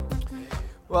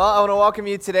Well, I want to welcome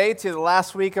you today to the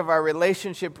last week of our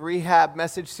Relationship Rehab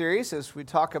message series as we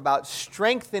talk about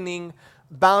strengthening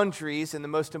boundaries in the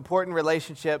most important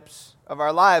relationships of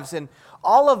our lives. And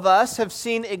all of us have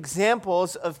seen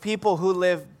examples of people who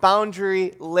live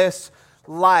boundaryless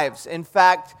lives. In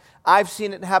fact, I've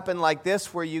seen it happen like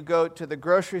this, where you go to the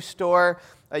grocery store,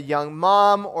 a young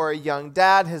mom or a young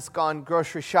dad has gone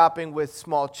grocery shopping with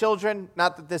small children.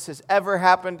 Not that this has ever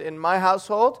happened in my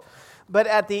household. But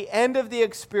at the end of the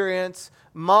experience,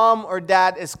 mom or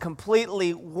dad is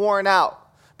completely worn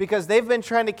out because they've been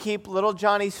trying to keep little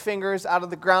Johnny's fingers out of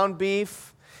the ground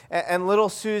beef and little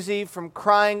Susie from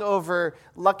crying over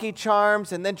Lucky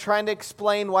Charms and then trying to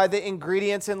explain why the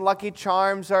ingredients in Lucky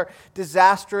Charms are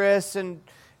disastrous and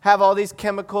have all these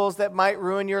chemicals that might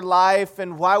ruin your life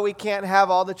and why we can't have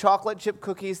all the chocolate chip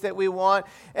cookies that we want.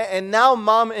 And now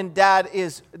mom and dad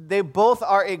they both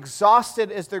are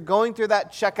exhausted as they're going through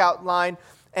that checkout line.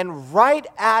 And right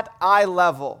at eye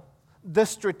level, the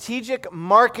strategic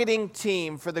marketing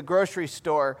team for the grocery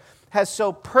store has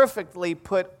so perfectly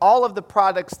put all of the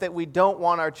products that we don't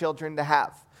want our children to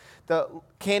have. The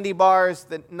candy bars,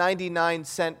 the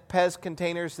 99-cent Pez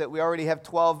containers that we already have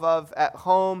 12 of at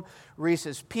home,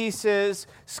 Reese's Pieces,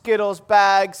 Skittles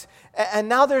bags, and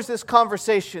now there's this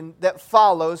conversation that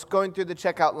follows going through the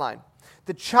checkout line.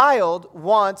 The child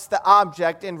wants the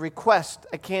object and requests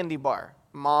a candy bar.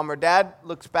 Mom or dad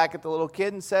looks back at the little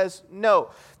kid and says, no.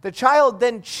 The child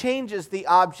then changes the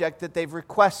object that they've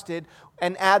requested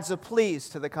and adds a please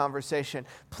to the conversation.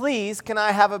 Please, can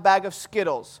I have a bag of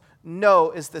Skittles? No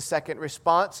is the second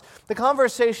response. The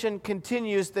conversation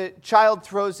continues. The child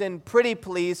throws in pretty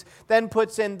please, then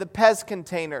puts in the Pez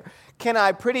container. Can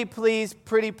I pretty please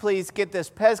get this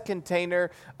Pez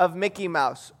container of Mickey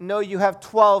Mouse? No, you have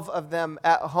 12 of them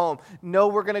at home. No,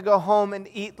 we're going to go home and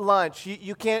eat lunch.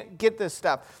 You can't get this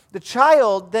stuff. The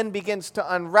child then begins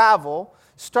to unravel,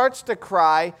 starts to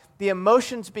cry, the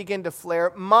emotions begin to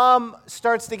flare. Mom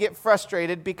starts to get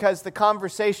frustrated because the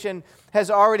conversation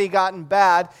has already gotten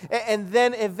bad. And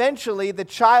then eventually the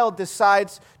child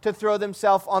decides to throw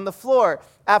themselves on the floor.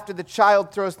 After the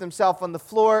child throws themselves on the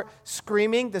floor,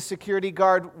 screaming, the security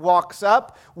guard walks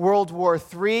up. World War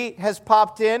III has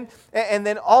popped in. And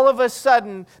then all of a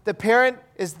sudden, the parent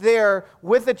is there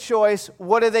with a choice.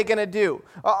 What are they going to do?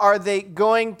 Are they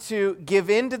going to give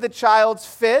in to the child's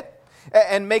fit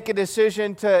and make a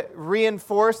decision to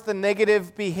reinforce the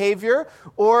negative behavior?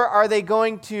 Or are they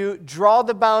going to draw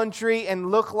the boundary and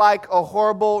look like a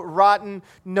horrible, rotten,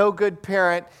 no good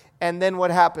parent? And then what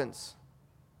happens?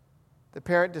 The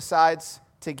parent decides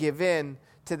to give in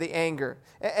to the anger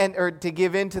or to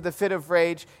give in to the fit of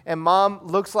rage. And mom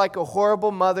looks like a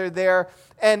horrible mother there.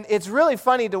 And it's really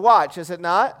funny to watch, is it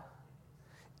not?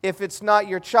 If it's not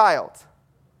your child,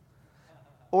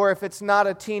 or if it's not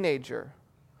a teenager,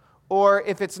 or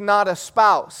if it's not a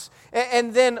spouse.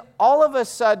 And then all of a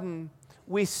sudden,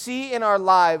 we see in our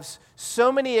lives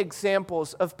so many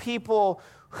examples of people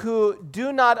who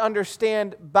do not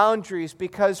understand boundaries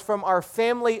because from our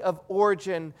family of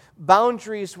origin,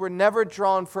 boundaries were never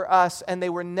drawn for us and they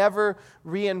were never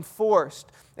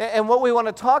reinforced. And what we want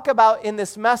to talk about in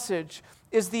this message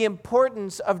is the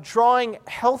importance of drawing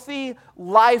healthy,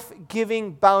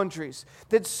 life-giving boundaries.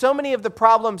 That so many of the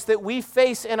problems that we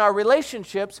face in our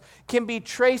relationships can be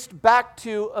traced back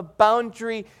to a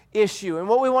boundary issue. And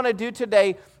what we want to do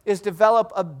today is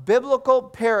develop a biblical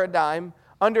paradigm,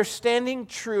 understanding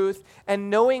truth, and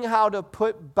knowing how to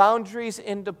put boundaries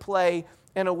into play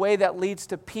in a way that leads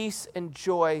to peace and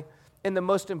joy in the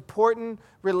most important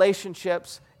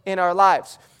relationships in our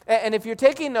lives. And if you're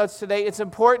taking notes today, it's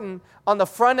important on the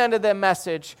front end of the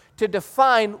message to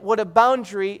define what a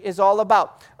boundary is all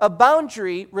about. A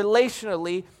boundary,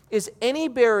 relationally, is any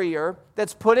barrier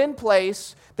that's put in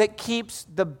place that keeps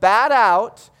the bad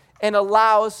out and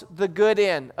allows the good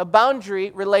in. A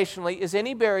boundary, relationally, is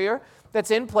any barrier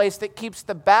that's in place that keeps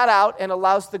the bad out and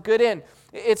allows the good in.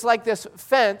 It's like this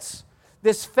fence.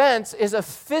 This fence is a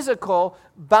physical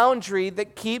boundary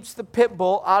that keeps the pit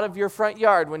bull out of your front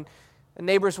yard. When a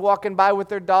neighbor's walking by with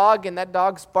their dog and that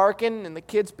dog's barking and the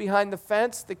kid's behind the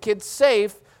fence, the kid's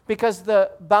safe because the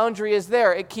boundary is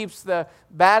there. It keeps the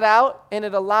bad out and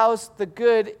it allows the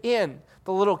good in.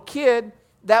 The little kid,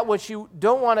 that which you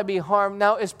don't want to be harmed,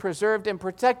 now is preserved and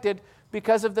protected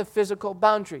because of the physical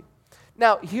boundary.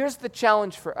 Now, here's the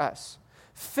challenge for us.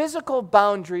 Physical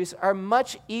boundaries are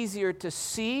much easier to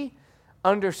see,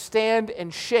 understand,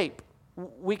 and shape.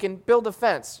 We can build a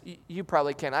fence. You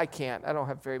probably can. I can't. I don't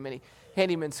have very many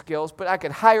handyman skills, but I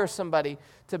could hire somebody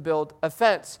to build a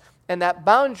fence. And that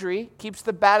boundary keeps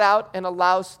the bad out and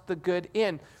allows the good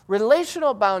in.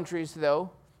 Relational boundaries,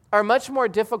 though, are much more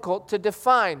difficult to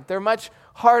define. They're much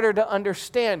harder to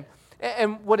understand.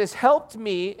 And what has helped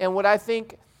me, and what I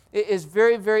think is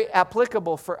very, very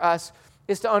applicable for us,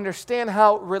 is to understand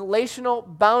how relational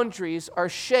boundaries are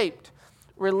shaped.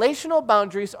 Relational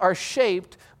boundaries are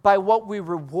shaped by what we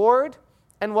reward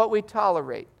and what we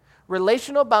tolerate.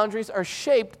 Relational boundaries are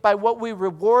shaped by what we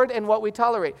reward and what we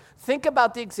tolerate. Think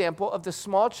about the example of the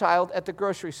small child at the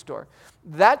grocery store.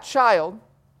 That child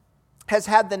has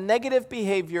had the negative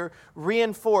behavior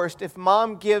reinforced if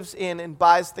mom gives in and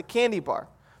buys the candy bar.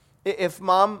 If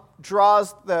mom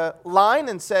draws the line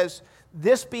and says,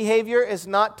 this behavior is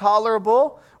not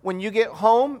tolerable, when you get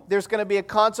home, there's going to be a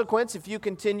consequence if you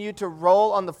continue to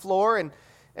roll on the floor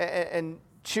and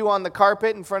chew on the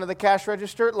carpet in front of the cash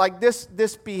register. Like this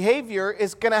behavior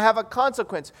is going to have a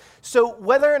consequence. So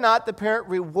whether or not the parent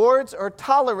rewards or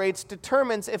tolerates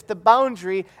determines if the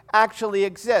boundary actually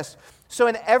exists. So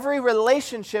in every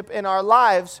relationship in our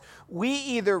lives, we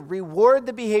either reward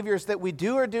the behaviors that we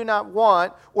do or do not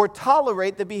want, or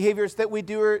tolerate the behaviors that we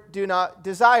do or do not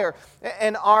desire.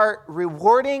 And our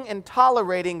rewarding and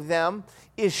tolerating them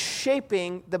is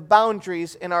shaping the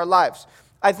boundaries in our lives.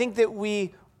 I think that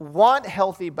we want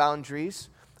healthy boundaries.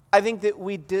 I think that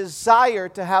we desire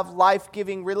to have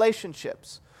life-giving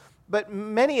relationships. But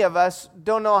many of us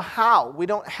don't know how. We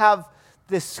don't have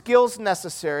the skills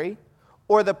necessary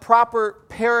or the proper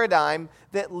paradigm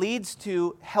that leads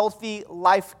to healthy,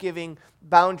 life-giving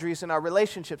boundaries in our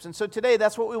relationships. And so today,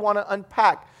 that's what we want to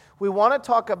unpack. We want to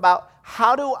talk about,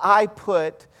 how do I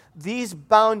put these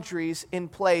boundaries in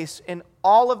place in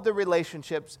all of the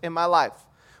relationships in my life?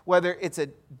 Whether it's a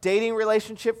dating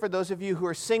relationship for those of you who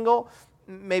are single,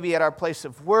 maybe at our place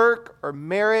of work or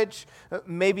marriage,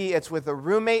 maybe it's with a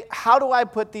roommate. How do I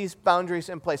put these boundaries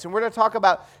in place? And we're going to talk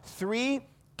about 3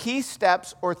 key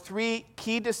steps or 3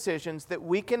 key decisions that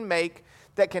we can make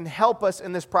that can help us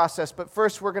in this process. But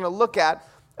first, we're going to look at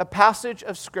a passage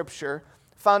of Scripture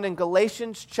found in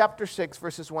Galatians chapter 6,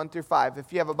 verses 1 through 5.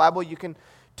 If you have a Bible, you can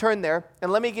turn there.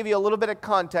 And let me give you a little bit of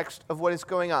context of what is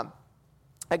going on.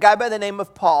 A guy by the name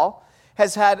of Paul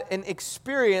has had an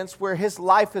experience where his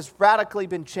life has radically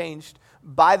been changed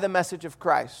by the message of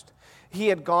Christ. He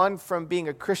had gone from being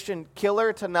a Christian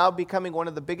killer to now becoming one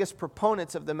of the biggest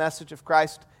proponents of the message of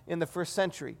Christ in the first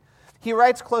century. He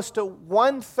writes close to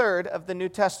 1/3 of the New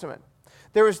Testament.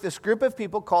 There was this group of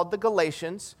people called the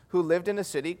Galatians who lived in a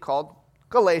city called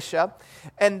Galatia,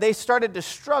 and they started to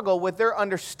struggle with their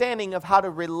understanding of how to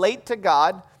relate to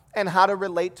God and how to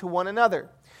relate to one another.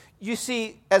 You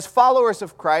see, as followers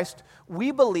of Christ, we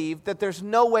believe that there's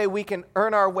no way we can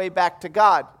earn our way back to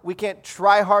God. We can't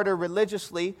try harder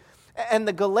religiously. And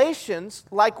the Galatians,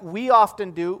 like we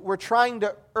often do, were trying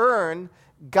to earn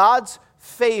God's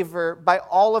favor by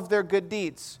all of their good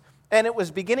deeds. And it was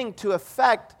beginning to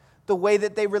affect the way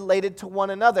that they related to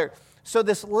one another. So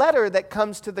this letter that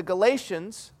comes to the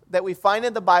Galatians that we find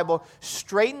in the Bible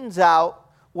straightens out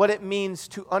what it means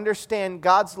to understand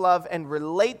God's love and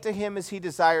relate to Him as He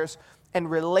desires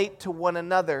and relate to one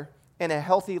another in a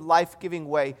healthy, life-giving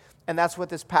way. And that's what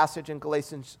this passage in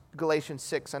Galatians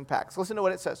 6 unpacks. Listen to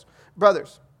what it says.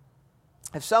 Brothers,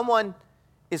 if someone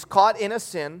is caught in a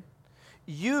sin,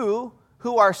 you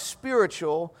who are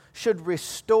spiritual should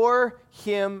restore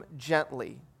him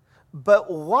gently.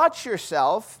 But watch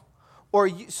yourself,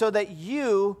 so that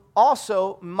you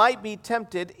also might be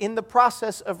tempted in the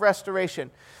process of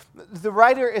restoration. The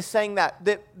writer is saying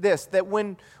that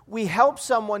when we help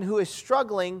someone who is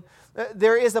struggling,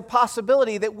 there is a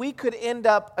possibility that we could end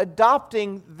up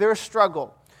adopting their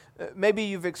struggle. Maybe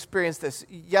you've experienced this.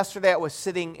 Yesterday I was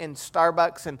sitting in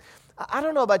Starbucks, and I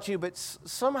don't know about you, but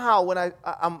somehow when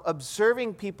I'm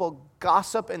observing people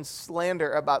gossip and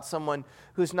slander about someone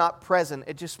who's not present,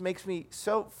 it just makes me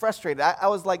so frustrated. I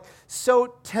was like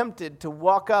so tempted to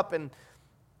walk up and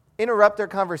interrupt their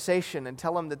conversation and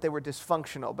tell them that they were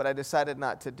dysfunctional, but I decided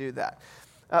not to do that.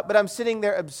 But I'm sitting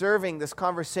there observing this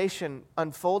conversation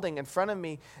unfolding in front of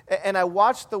me, and I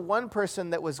watched the one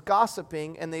person that was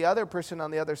gossiping and the other person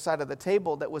on the other side of the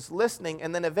table that was listening,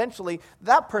 and then eventually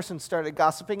that person started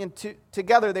gossiping, and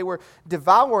together they were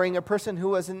devouring a person who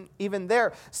wasn't even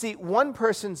there. See, one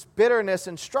person's bitterness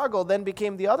and struggle then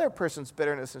became the other person's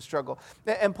bitterness and struggle.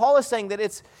 And Paul is saying that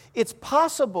it's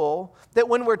possible that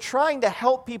when we're trying to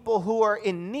help people who are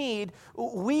in need,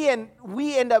 we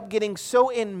end up getting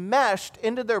so enmeshed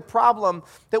into their problem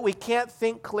that we can't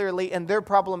think clearly, and their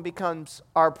problem becomes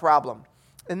our problem.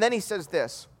 And then he says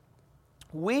this: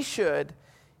 we should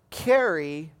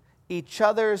carry each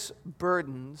other's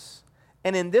burdens,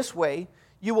 and in this way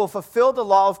you will fulfill the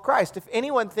law of Christ. If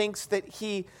anyone thinks that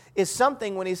he is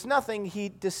something when he's nothing, he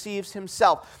deceives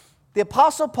himself. the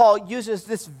Apostle Paul uses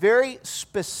this very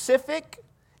specific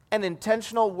and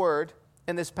intentional word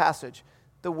in this passage.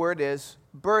 The word is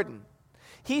burden.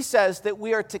 He says that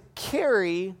we are to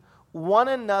carry one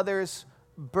another's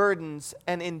burdens,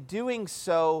 and in doing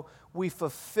so, we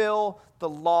fulfill the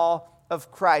law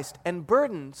of Christ. And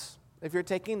burdens, if you're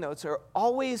taking notes, are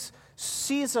always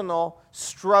seasonal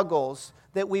struggles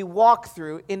that we walk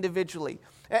through individually.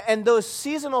 And those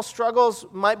seasonal struggles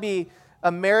might be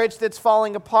a marriage that's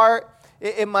falling apart.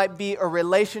 It might be a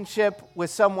relationship with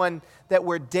someone that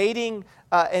we're dating,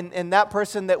 and that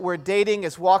person that we're dating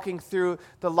is walking through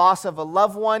the loss of a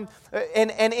loved one.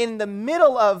 And in the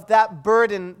middle of that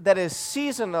burden that is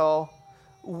seasonal,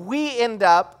 we end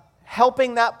up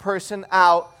helping that person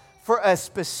out for a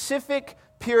specific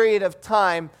period of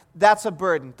time. That's a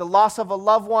burden. The loss of a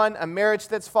loved one, a marriage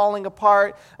that's falling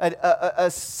apart, a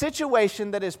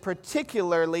situation that is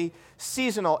particularly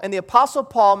seasonal. And the Apostle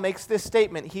Paul makes this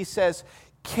statement. He says,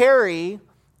 carry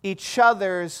each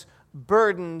other's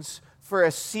burdens for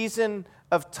a season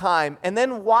of time. And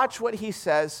then watch what he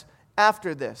says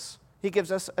after this. He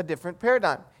gives us a different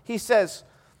paradigm. He says,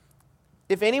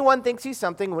 if anyone thinks he's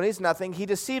something when he's nothing, he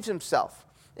deceives himself.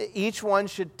 Each one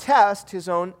should test his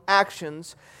own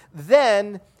actions.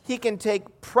 Then he can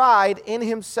take pride in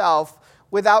himself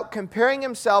without comparing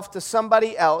himself to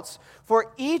somebody else.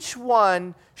 For each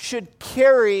one should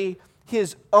carry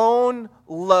his own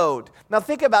load. Now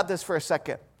think about this for a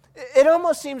second. It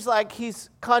almost seems like he's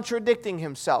contradicting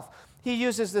himself. He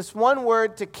uses this one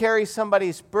word to carry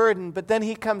somebody's burden, but then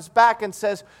he comes back and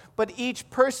says, but each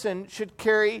person should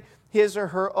carry his or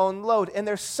her own load. And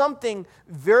there's something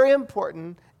very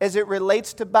important as it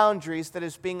relates to boundaries that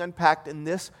is being unpacked in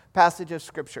this passage of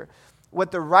Scripture.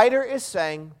 What the writer is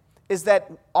saying is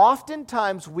that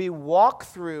oftentimes we walk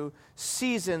through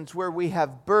seasons where we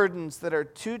have burdens that are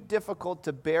too difficult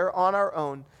to bear on our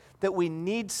own, that we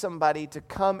need somebody to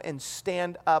come and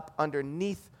stand up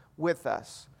underneath with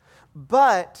us.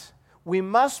 But we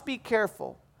must be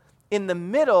careful in the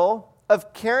middle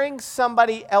of carrying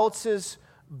somebody else's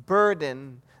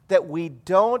burden that we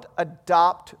don't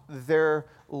adopt their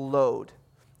load.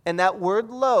 And that word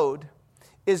load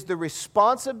is the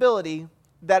responsibility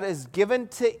that is given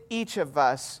to each of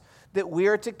us that we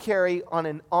are to carry on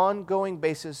an ongoing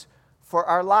basis for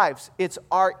our lives. It's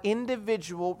our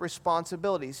individual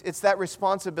responsibilities. It's that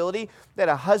responsibility that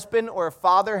a husband or a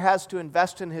father has to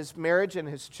invest in his marriage and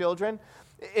his children.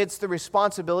 It's the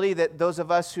responsibility that those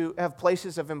of us who have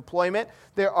places of employment,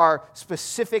 there are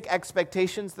specific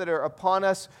expectations that are upon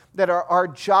us that are our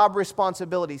job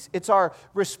responsibilities. It's our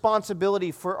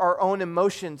responsibility for our own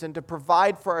emotions and to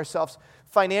provide for ourselves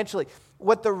financially.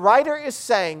 What the writer is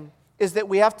saying is that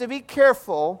we have to be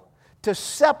careful to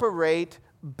separate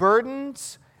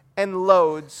burdens and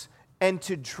loads and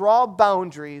to draw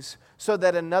boundaries so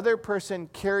that another person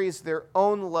carries their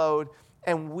own load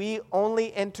and we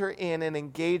only enter in and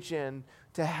engage in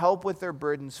to help with their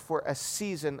burdens for a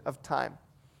season of time.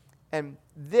 And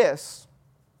this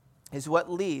is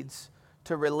what leads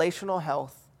to relational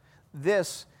health.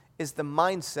 This is the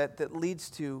mindset that leads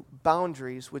to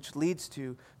boundaries, which leads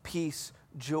to peace,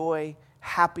 joy,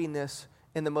 happiness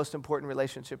in the most important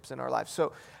relationships in our lives.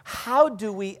 So how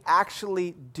do we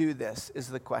actually do this is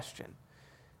the question.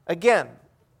 Again,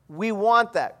 we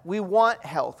want that. We want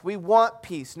health. We want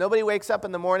peace. Nobody wakes up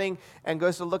in the morning and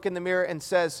goes to look in the mirror and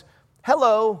says,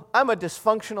 hello, I'm a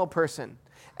dysfunctional person.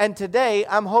 And today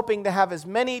I'm hoping to have as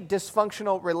many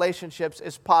dysfunctional relationships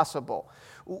as possible.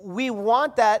 We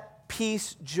want that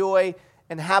peace, joy,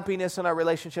 and happiness in our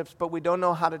relationships, but we don't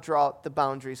know how to draw the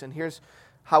boundaries. And here's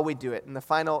how we do it. In the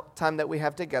final time that we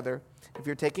have together, if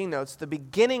you're taking notes, the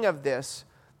beginning of this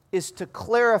is to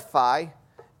clarify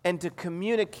and to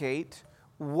communicate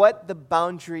what the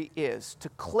boundary is, to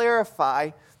clarify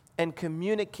and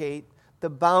communicate the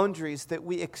boundaries that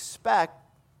we expect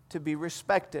to be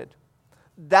respected.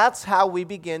 That's how we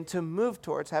begin to move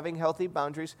towards having healthy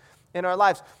boundaries in our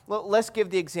lives. Well, let's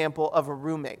give the example of a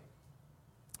roommate.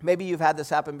 Maybe you've had this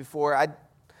happen before.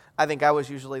 I think I was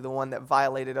usually the one that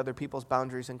violated other people's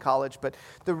boundaries in college, but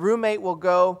the roommate will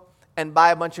go and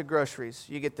buy a bunch of groceries.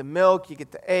 You get the milk, you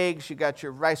get the eggs, you got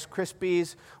your Rice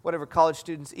Krispies, whatever college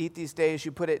students eat these days,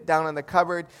 you put it down in the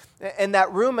cupboard. And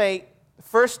that roommate,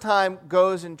 first time,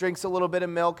 goes and drinks a little bit of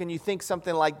milk, and you think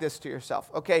something like this to yourself.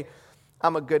 Okay,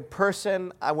 I'm a good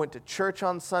person. I went to church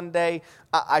on Sunday.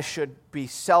 I should be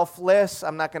selfless.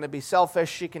 I'm not going to be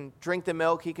selfish. She can drink the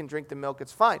milk. He can drink the milk.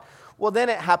 It's fine. Well, then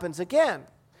it happens again.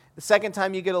 The second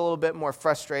time you get a little bit more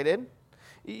frustrated.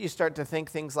 You start to think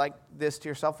things like this to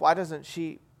yourself. Why doesn't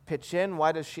she pitch in?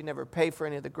 Why does she never pay for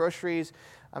any of the groceries?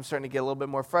 I'm starting to get a little bit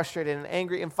more frustrated and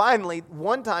angry. And finally,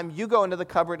 one time you go into the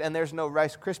cupboard and there's no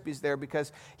Rice Krispies there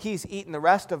because he's eaten the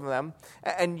rest of them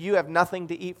and you have nothing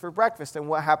to eat for breakfast. And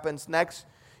what happens next?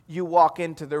 You walk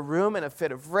into the room in a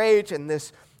fit of rage and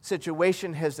this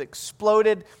situation has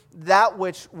exploded. That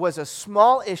which was a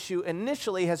small issue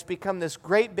initially has become this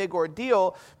great big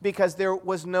ordeal because there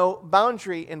was no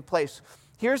boundary in place.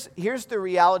 Here's the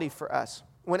reality for us.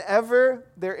 Whenever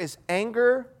there is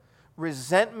anger,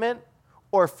 resentment,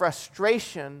 or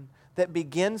frustration that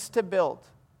begins to build,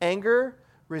 anger,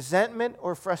 resentment,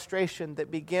 or frustration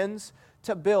that begins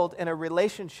to build in a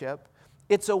relationship,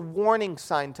 it's a warning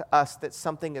sign to us that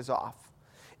something is off.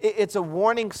 It's a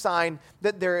warning sign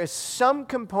that there is some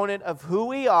component of who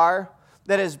we are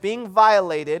that is being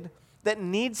violated that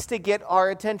needs to get our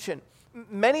attention.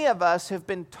 Many of us have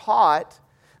been taught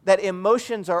that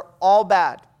emotions are all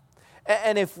bad.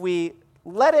 And if we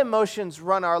let emotions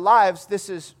run our lives, this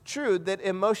is true, that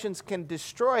emotions can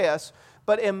destroy us,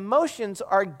 but emotions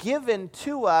are given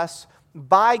to us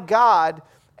by God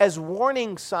as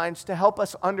warning signs to help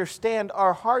us understand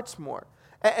our hearts more.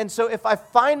 And so if I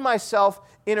find myself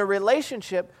in a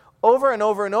relationship over and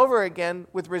over and over again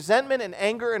with resentment and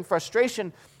anger and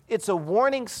frustration, it's a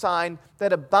warning sign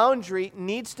that a boundary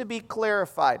needs to be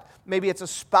clarified. Maybe it's a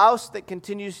spouse that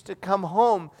continues to come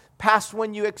home past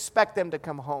when you expect them to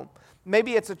come home.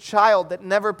 Maybe it's a child that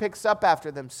never picks up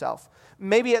after themselves.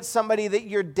 Maybe it's somebody that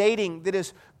you're dating that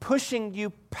is pushing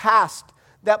you past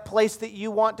that place that you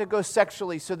want to go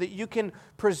sexually so that you can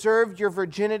preserve your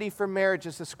virginity for marriage,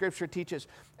 as the Scripture teaches.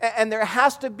 And there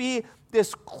has to be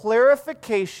this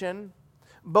clarification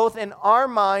both in our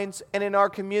minds and in our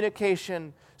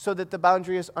communication so that the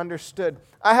boundary is understood.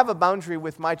 I have a boundary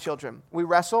with my children. We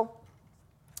wrestle,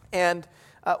 and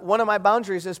one of my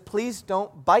boundaries is please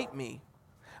don't bite me.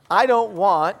 I don't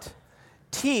want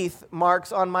teeth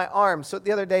marks on my arm. So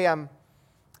the other day I'm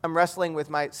wrestling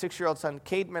with my 6-year-old son,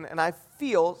 Cademan, and I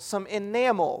feel some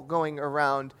enamel going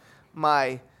around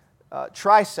my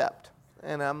tricep.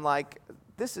 And I'm like,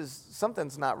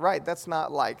 something's not right. That's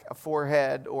not like a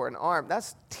forehead or an arm.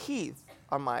 That's teeth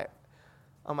on my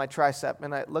tricep.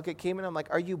 And I look at Cademan, I'm like,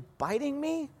 are you biting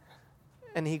me?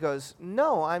 And he goes,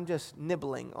 no, I'm just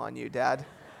nibbling on you, Dad.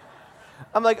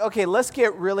 I'm like, okay, let's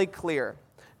get really clear.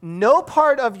 No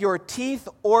part of your teeth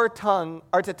or tongue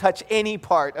are to touch any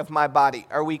part of my body.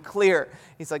 Are we clear?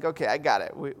 He's like, okay, I got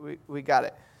it. We got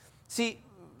it. See,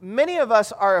 many of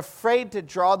us are afraid to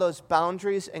draw those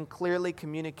boundaries and clearly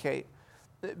communicate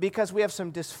because we have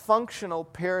some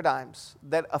dysfunctional paradigms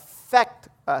that affect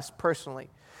us personally.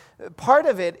 Part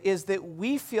of it is that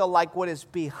we feel like what is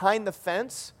behind the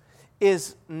fence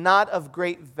is not of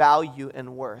great value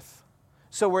and worth.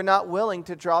 So we're not willing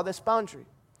to draw this boundary.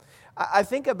 I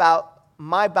think about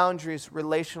my boundaries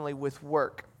relationally with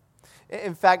work.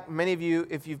 In fact, many of you,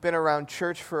 if you've been around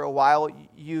church for a while,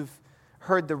 you've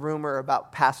heard the rumor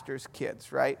about pastors'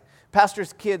 kids, right?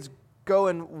 Pastors' kids go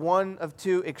in one of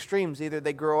two extremes. Either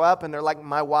they grow up and they're like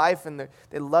my wife and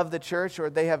they love the church, or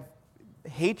they have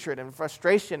hatred and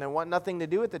frustration and want nothing to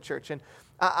do with the church. And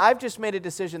I've just made a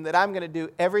decision that I'm going to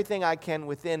do everything I can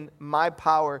within my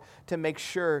power to make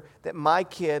sure that my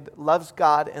kid loves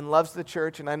God and loves the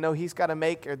church, and I know they've got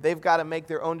to make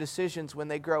their own decisions when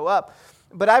they grow up.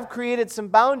 But I've created some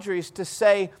boundaries to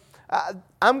say,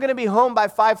 I'm going to be home by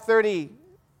 5:30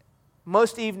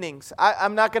 most evenings.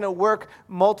 I'm not going to work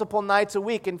multiple nights a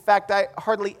week. In fact, I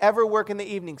hardly ever work in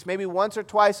the evenings. Maybe once or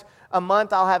twice a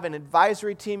month I'll have an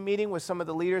advisory team meeting with some of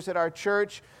the leaders at our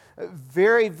church.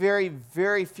 Very, very,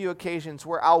 very few occasions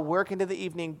where I'll work into the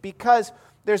evening because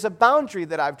there's a boundary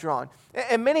that I've drawn.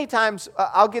 And many times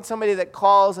I'll get somebody that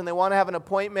calls and they want to have an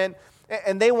appointment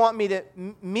and they want me to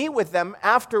meet with them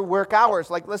after work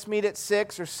hours. Like, let's meet at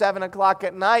 6 or 7 o'clock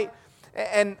at night.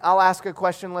 And I'll ask a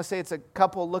question. Let's say it's a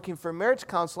couple looking for marriage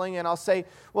counseling, and I'll say,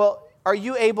 well, are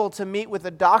you able to meet with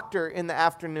a doctor in the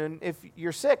afternoon if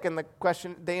you're sick? And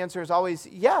the answer is always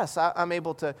yes. I'm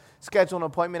able to schedule an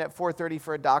appointment at 4:30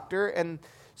 for a doctor. And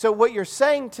so what you're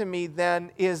saying to me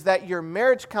then is that your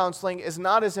marriage counseling is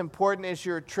not as important as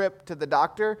your trip to the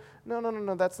doctor?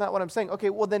 No, that's not what I'm saying. Okay,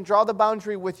 well then draw the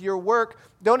boundary with your work.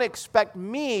 Don't expect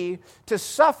me to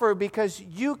suffer because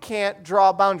you can't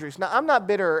draw boundaries. Now, I'm not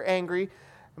bitter or angry. It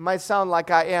might sound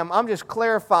like I am. I'm just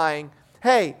clarifying,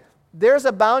 hey, there's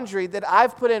a boundary that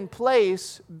I've put in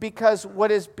place because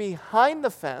what is behind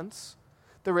the fence,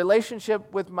 the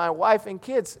relationship with my wife and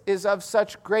kids, is of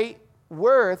such great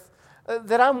worth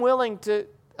that I'm willing to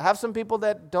have some people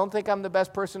that don't think I'm the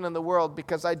best person in the world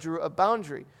because I drew a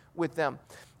boundary with them.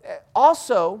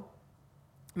 Also,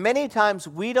 many times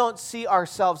we don't see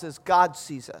ourselves as God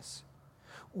sees us.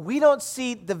 We don't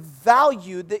see the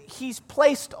value that he's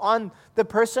placed on the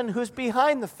person who's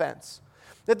behind the fence.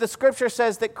 That the scripture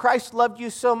says that Christ loved you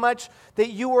so much that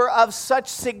you were of such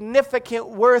significant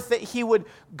worth that he would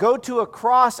go to a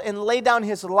cross and lay down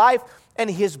his life and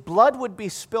his blood would be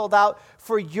spilled out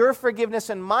for your forgiveness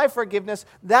and my forgiveness.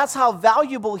 That's how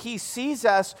valuable he sees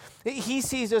us. He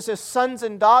sees us as sons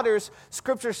and daughters.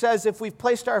 Scripture says if we've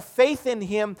placed our faith in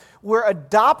him, we're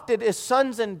adopted as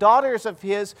sons and daughters of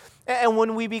his. And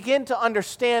when we begin to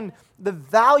understand the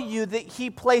value that he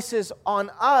places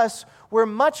on us, we're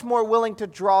much more willing to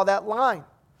draw that line.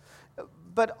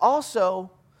 But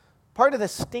also, part of the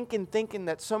stinking thinking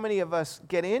that so many of us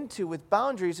get into with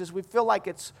boundaries is we feel like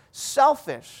it's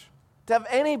selfish to have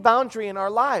any boundary in our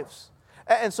lives.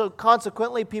 And so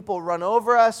consequently, people run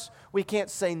over us. We can't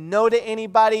say no to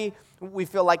anybody. We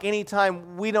feel like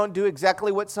anytime we don't do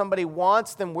exactly what somebody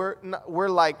wants, then we're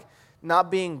like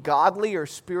not being godly or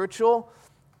spiritual.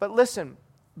 But listen,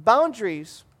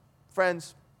 boundaries,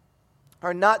 friends,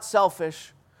 are not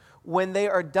selfish when they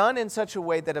are done in such a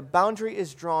way that a boundary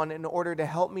is drawn in order to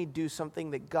help me do something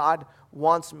that God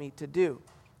wants me to do.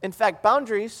 In fact,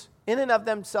 boundaries in and of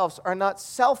themselves are not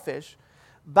selfish.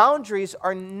 Boundaries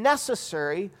are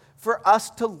necessary for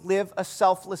us to live a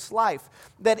selfless life.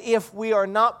 That if we are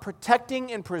not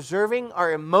protecting and preserving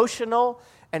our emotional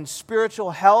and spiritual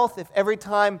health, if every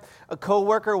time a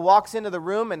coworker walks into the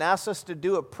room and asks us to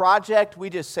do a project,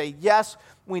 we just say yes,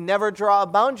 we never draw a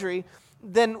boundary,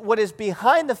 then what is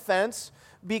behind the fence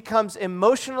becomes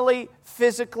emotionally,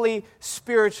 physically,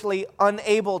 spiritually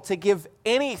unable to give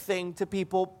anything to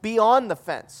people beyond the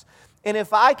fence. And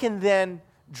if I can then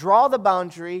draw the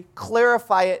boundary,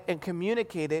 clarify it, and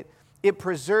communicate it, it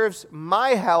preserves my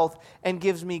health and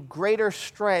gives me greater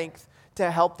strength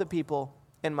to help the people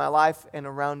in my life and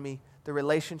around me, the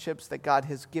relationships that God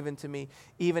has given to me,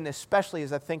 even especially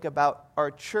as I think about our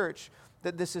church,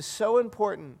 that this is so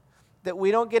important that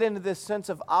we don't get into this sense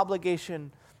of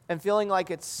obligation and feeling like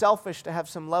it's selfish to have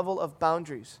some level of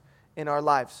boundaries in our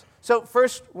lives. So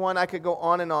first one, I could go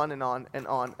on and on and on and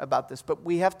on about this, but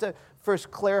we have to first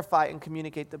clarify and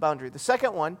communicate the boundary. The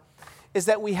second one is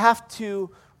that we have to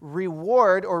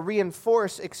reward or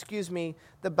reinforce, the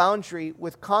boundary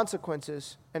with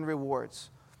consequences and rewards.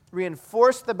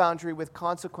 Reinforce the boundary with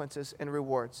consequences and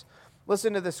rewards.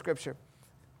 Listen to this scripture.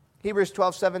 Hebrews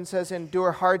 12:7 says,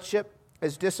 endure hardship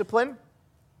as discipline.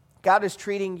 God is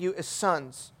treating you as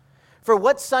sons. For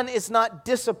what son is not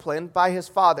disciplined by his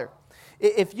father?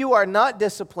 If you are not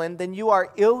disciplined, then you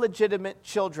are illegitimate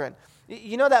children.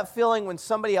 You know that feeling when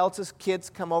somebody else's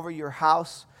kids come over your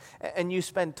house and you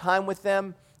spend time with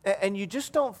them and you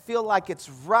just don't feel like it's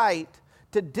right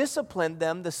to discipline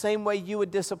them the same way you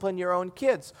would discipline your own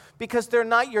kids because they're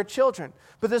not your children.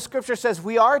 But the scripture says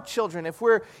we are children. If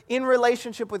we're in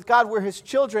relationship with God, we're his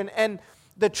children, and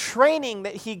the training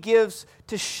that he gives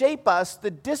to shape us, the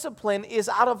discipline, is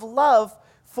out of love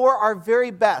for our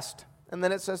very best. And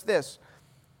then it says this,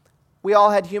 we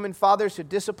all had human fathers who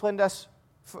disciplined us,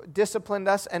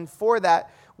 and for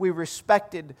that we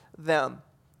respected them.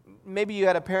 Maybe you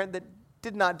had a parent that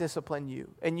did not discipline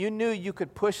you, and you knew you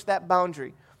could push that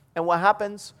boundary. And what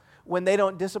happens when they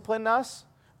don't discipline us?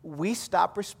 We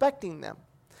stop respecting them.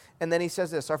 And then he says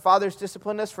this, our fathers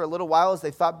disciplined us for a little while as they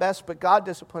thought best, but God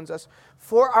disciplines us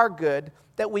for our good,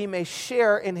 that we may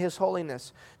share in his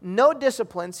holiness. No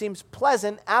discipline seems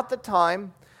pleasant at the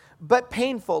time, but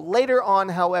painful. Later on,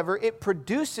 however, it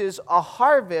produces a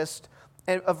harvest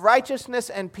of righteousness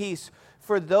and peace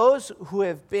for those who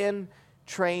have been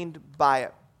trained by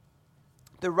it.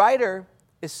 The writer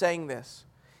is saying this.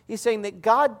 He's saying that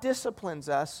God disciplines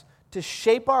us to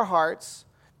shape our hearts,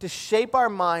 to shape our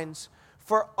minds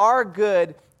for our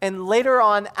good, and later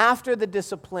on, after the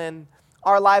discipline,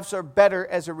 our lives are better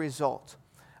as a result.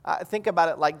 Think about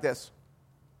it like this.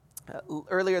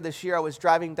 Earlier this year, I was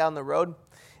driving down the road,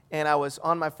 and I was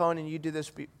on my phone, and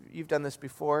you've done this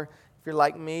before. If you're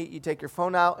like me, you take your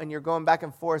phone out and you're going back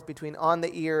and forth between on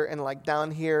the ear and like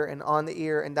down here and on the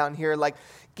ear and down here, like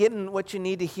getting what you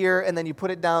need to hear, and then you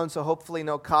put it down so hopefully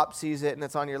no cop sees it and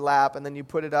it's on your lap, and then you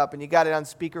put it up and you got it on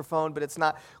speakerphone, but it's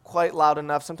not quite loud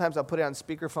enough. Sometimes I'll put it on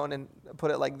speakerphone and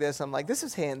put it like this. I'm like, this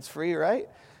is hands-free, right?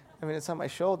 I mean, it's on my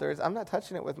shoulders. I'm not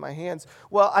touching it with my hands.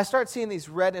 Well, I start seeing these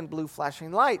red and blue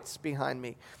flashing lights behind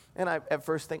me. And I at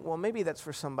first think, well, maybe that's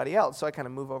for somebody else. So I kind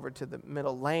of move over to the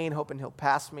middle lane, hoping he'll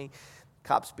pass me.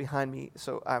 Cop's behind me.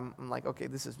 So I'm like, okay,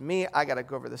 this is me. I got to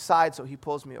go over the side. So he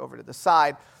pulls me over to the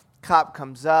side. Cop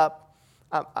comes up.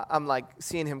 I'm like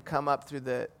seeing him come up through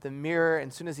the mirror,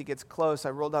 and as soon as he gets close, I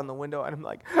roll down the window, and I'm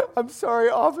like, I'm sorry,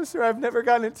 officer, I've never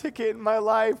gotten a ticket in my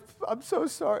life. I'm so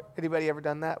sorry. Anybody ever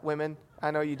done that? Women,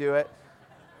 I know you do it.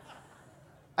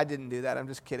 I didn't do that. I'm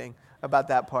just kidding about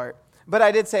that part. But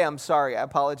I did say, I'm sorry. I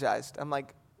apologized. I'm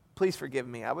like, please forgive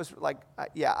me. I was like,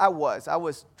 I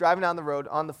was driving down the road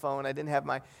on the phone. I didn't have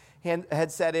my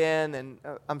headset in, and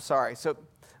I'm sorry. So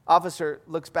officer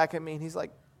looks back at me, and he's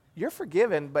like, you're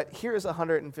forgiven, but here's a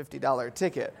 $150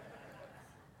 ticket.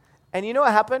 And you know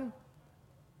what happened?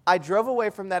 I drove away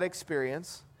from that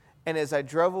experience, and as I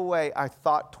drove away, I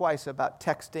thought twice about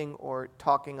texting or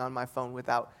talking on my phone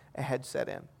without a headset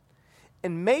in.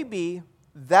 And maybe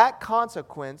that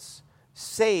consequence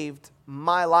saved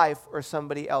my life or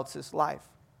somebody else's life.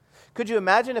 Could you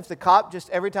imagine if the cop, just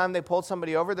every time they pulled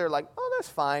somebody over, they're like, oh, that's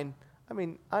fine. I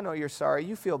mean, I know you're sorry.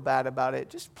 You feel bad about it.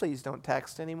 Just please don't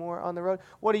text anymore on the road.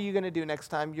 What are you going to do next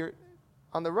time you're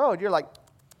on the road? You're like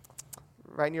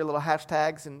writing your little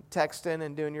hashtags and texting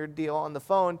and doing your deal on the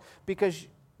phone because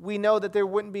we know that there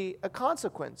wouldn't be a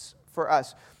consequence for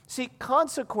us. See,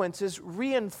 consequences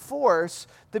reinforce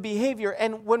the behavior.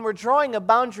 And when we're drawing a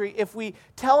boundary, if we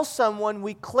tell someone,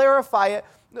 we clarify it,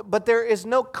 but there is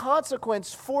no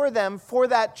consequence for them for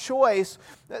that choice,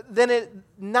 then it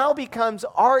now becomes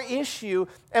our issue,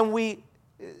 and we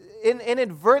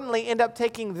inadvertently end up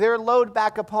taking their load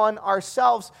back upon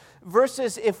ourselves,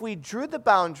 versus if we drew the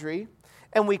boundary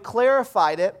and we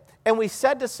clarified it, and we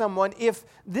said to someone, if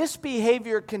this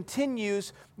behavior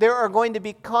continues, there are going to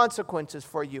be consequences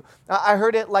for you. I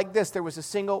heard it like this. There was a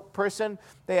single person.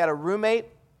 They had a roommate.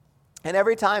 And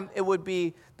every time it would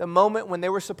be the moment when they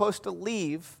were supposed to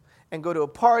leave and go to a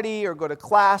party or go to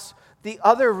class, the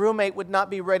other roommate would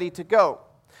not be ready to go.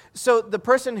 So the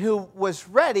person who was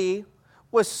ready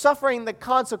was suffering the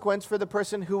consequence for the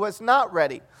person who was not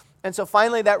ready. And so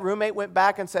finally that roommate went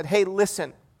back and said, hey,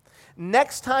 listen,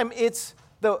 next time it's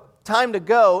the time to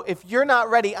go, if you're not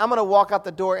ready, I'm going to walk out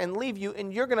the door and leave you,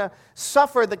 and you're going to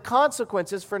suffer the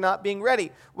consequences for not being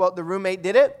ready. Well, the roommate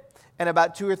did it, and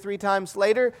about 2 or 3 times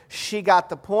later, she got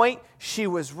the point. She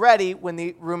was ready when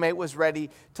the roommate was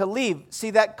ready to leave. See,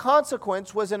 that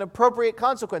consequence was an appropriate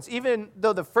consequence. Even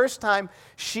though the first time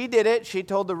she did it, she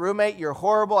told the roommate, you're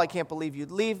horrible. I can't believe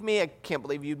you'd leave me. I can't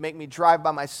believe you'd make me drive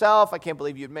by myself. I can't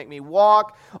believe you'd make me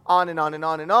walk, on and on and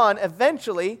on and on.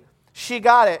 Eventually, she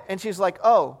got it, and she's like,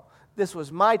 oh, this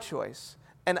was my choice,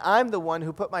 and I'm the one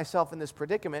who put myself in this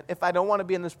predicament. If I don't want to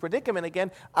be in this predicament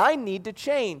again, I need to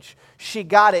change. She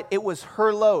got it. It was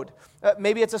her load.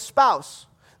 Maybe it's a spouse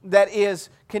that is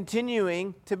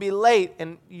continuing to be late,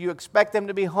 and you expect them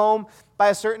to be home by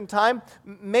a certain time.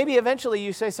 Maybe eventually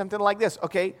you say something like this,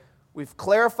 okay, we've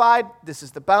clarified, this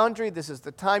is the boundary, this is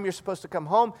the time you're supposed to come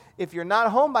home. If you're not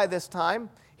home by this time,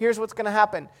 here's what's going to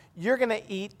happen. You're going to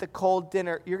eat the cold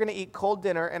dinner. You're going to eat cold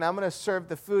dinner, and I'm going to serve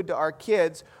the food to our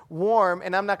kids warm,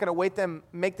 and I'm not going to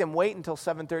make them wait until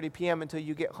 7:30 p.m. until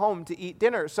you get home to eat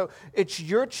dinner. So it's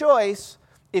your choice.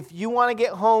 If you want to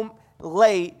get home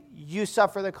late, you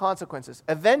suffer the consequences.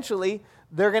 Eventually,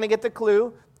 they're going to get the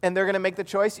clue, and they're going to make the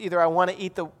choice. Either I want to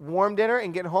eat the warm dinner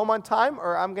and get home on time,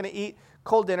 or I'm going to eat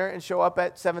cold dinner and show up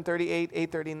at 7:30,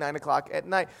 8, 8:30, 9 o'clock at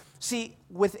night. See,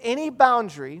 with any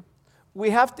boundary,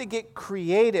 we have to get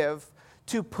creative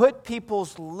to put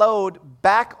people's load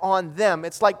back on them.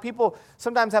 It's like people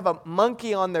sometimes have a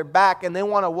monkey on their back and they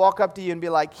want to walk up to you and be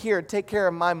like, here, take care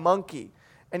of my monkey.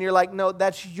 And you're like, no,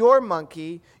 that's your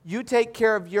monkey. You take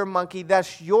care of your monkey.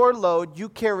 That's your load. You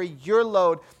carry your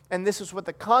load. And this is what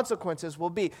the consequences will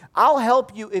be. I'll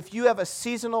help you if you have a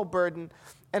seasonal burden,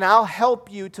 and I'll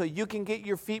help you till you can get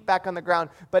your feet back on the ground.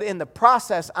 But in the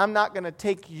process, I'm not going to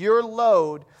take your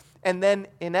load and then,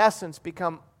 in essence,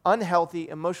 become unhealthy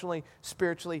emotionally,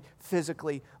 spiritually,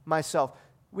 physically myself.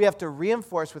 We have to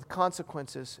reinforce with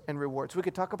consequences and rewards. We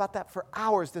could talk about that for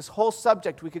hours. This whole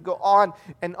subject, we could go on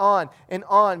and on and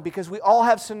on because we all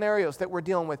have scenarios that we're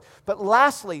dealing with. But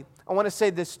lastly, I want to say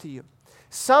this to you.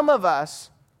 Some of us,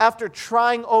 after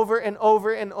trying over and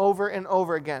over and over and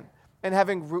over again and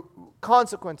having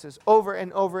consequences over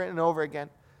and over and over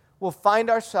again, will find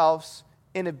ourselves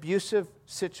in abusive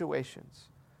situations.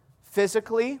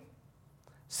 Physically,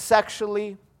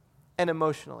 sexually, and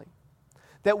emotionally.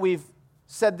 That we've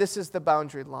said this is the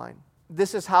boundary line.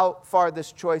 This is how far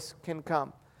this choice can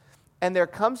come. And there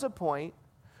comes a point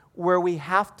where we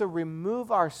have to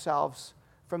remove ourselves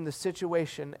from the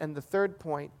situation. And the third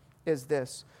point is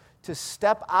this: to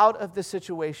step out of the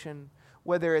situation,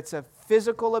 whether it's a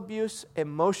physical abuse,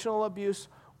 emotional abuse,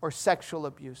 or sexual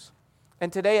abuse.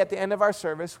 And today at the end of our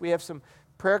service, we have some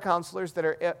prayer counselors that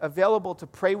are available to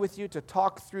pray with you, to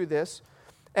talk through this.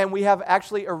 And we have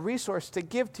actually a resource to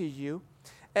give to you.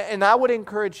 And I would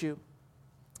encourage you,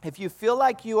 if you feel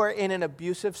like you are in an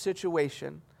abusive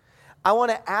situation, I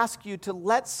want to ask you to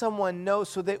let someone know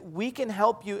so that we can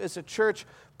help you as a church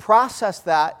process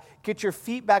that, get your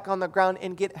feet back on the ground,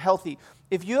 and get healthy.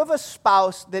 If you have a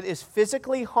spouse that is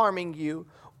physically harming you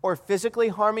or physically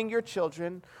harming your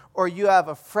children, or you have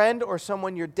a friend or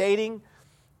someone you're dating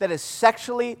that is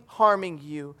sexually harming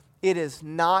you, it is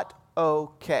not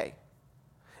okay.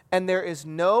 And there is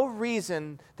no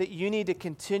reason that you need to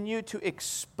continue to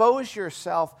expose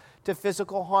yourself to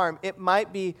physical harm. It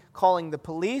might be calling the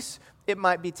police. It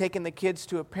might be taking the kids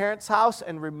to a parent's house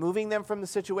and removing them from the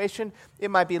situation.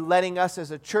 It might be letting us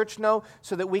as a church know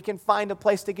so that we can find a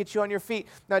place to get you on your feet.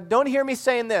 Now, don't hear me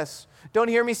saying this. Don't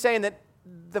hear me saying that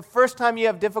the first time you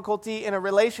have difficulty in a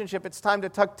relationship, it's time to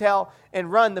tuck tail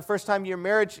and run. The first time your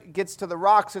marriage gets to the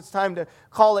rocks, it's time to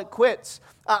call it quits.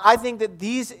 I think that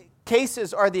these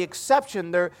cases are the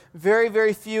exception. They're very,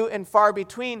 very few and far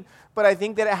between, but I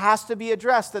think that it has to be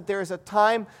addressed, that there is a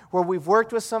time where we've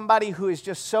worked with somebody who is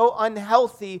just so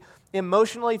unhealthy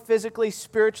emotionally, physically,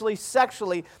 spiritually,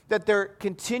 sexually, that they're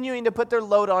continuing to put their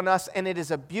load on us and it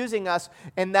is abusing us,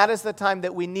 and that is the time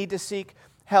that we need to seek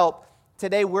help.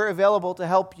 Today, we're available to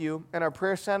help you in our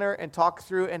prayer center and talk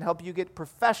through and help you get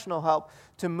professional help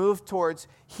to move towards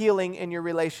healing in your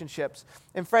relationships.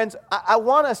 And friends, I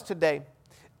want us today,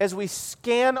 as we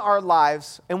scan our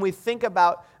lives and we think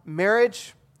about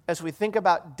marriage, as we think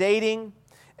about dating,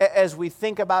 as we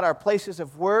think about our places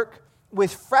of work,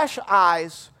 with fresh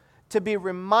eyes, to be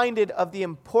reminded of the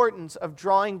importance of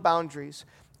drawing boundaries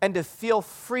and to feel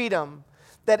freedom,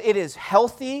 that it is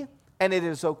healthy and it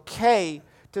is okay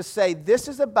to say, this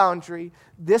is a boundary,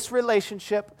 this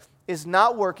relationship is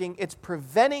not working, it's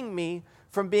preventing me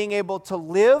from being able to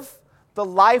live the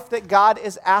life that God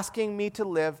is asking me to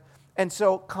live. And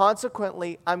so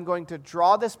consequently, I'm going to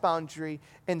draw this boundary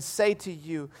and say to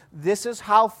you, this is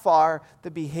how far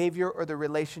the behavior or the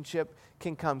relationship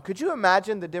can come. Could you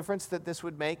imagine the difference that this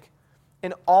would make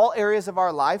in all areas of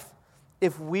our life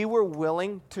if we were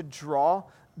willing to draw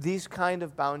these kind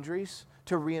of boundaries,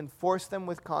 to reinforce them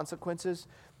with consequences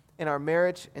in our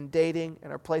marriage and dating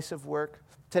and our place of work?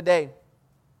 Today,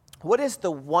 what is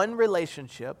the one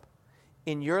relationship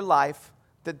in your life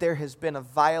that there has been a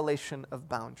violation of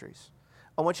boundaries?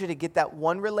 I want you to get that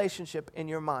one relationship in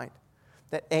your mind,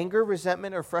 that anger,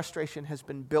 resentment, or frustration has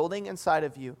been building inside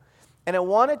of you. And I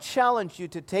want to challenge you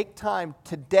to take time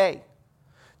today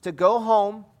to go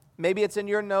home, maybe it's in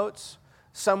your notes,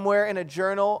 somewhere in a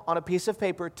journal, on a piece of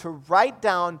paper, to write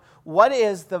down what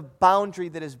is the boundary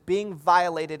that is being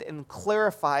violated and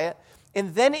clarify it.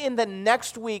 And then in the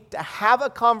next week to have a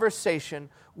conversation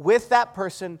with that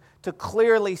person to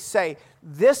clearly say,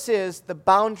 this is the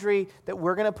boundary that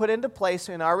we're going to put into place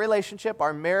in our relationship,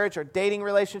 our marriage, our dating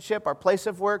relationship, our place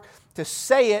of work, to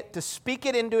say it, to speak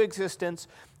it into existence,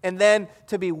 and then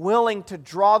to be willing to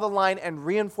draw the line and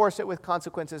reinforce it with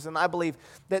consequences. And I believe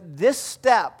that this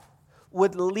step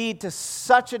would lead to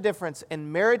such a difference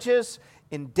in marriages,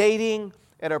 in dating,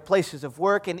 at our places of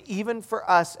work, and even for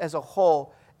us as a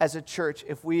whole, as a church,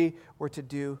 if we were to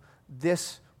do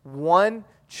this one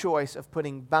choice of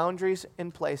putting boundaries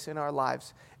in place in our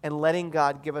lives and letting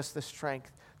God give us the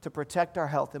strength to protect our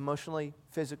health emotionally,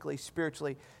 physically,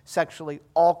 spiritually, sexually,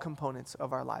 all components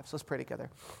of our lives. Let's pray together.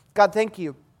 God, thank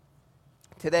you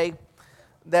today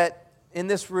that in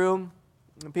this room,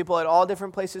 and people at all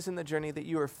different places in the journey, that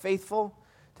you are faithful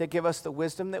to give us the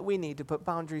wisdom that we need to put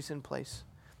boundaries in place.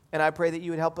 And I pray that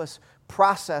you would help us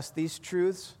process these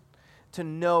truths to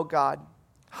know, God,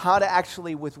 how to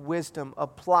actually, with wisdom,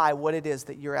 apply what it is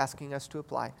that you're asking us to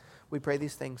apply. We pray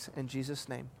these things in Jesus'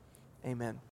 name. Amen.